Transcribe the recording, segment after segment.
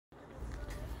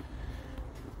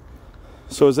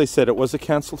So as I said, it was a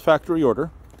canceled factory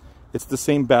order. It's the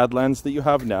same Badlands that you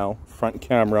have now, front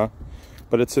camera,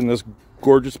 but it's in this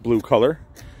gorgeous blue color.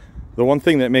 The one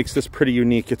thing that makes this pretty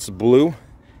unique, it's blue,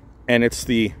 and it's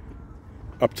the,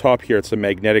 up top here, it's a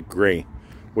magnetic gray,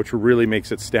 which really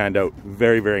makes it stand out.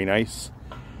 Very, very nice.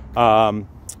 Of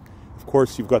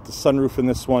course, you've got the sunroof in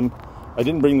this one. I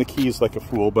didn't bring the keys like a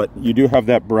fool, but you do have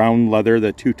that brown leather,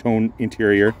 that two-tone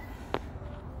interior.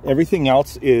 Everything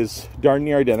else is darn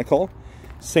near identical.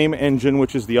 Same engine,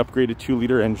 which is the upgraded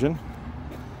 2-liter engine.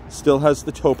 Still has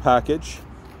the tow package.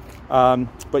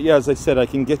 But yeah, as I said, I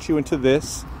can get you into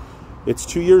this. It's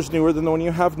 2 years newer than the one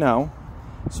you have now.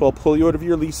 So I'll pull you out of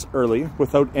your lease early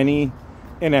without any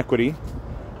inequity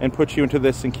and put you into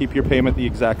this and keep your payment the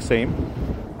exact same.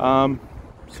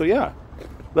 So yeah,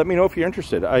 let me know if you're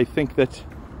interested. I think that,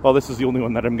 well, this is the only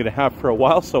one that I'm going to have for a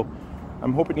while, so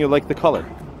I'm hoping you like the color.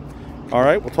 All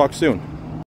right, we'll talk soon.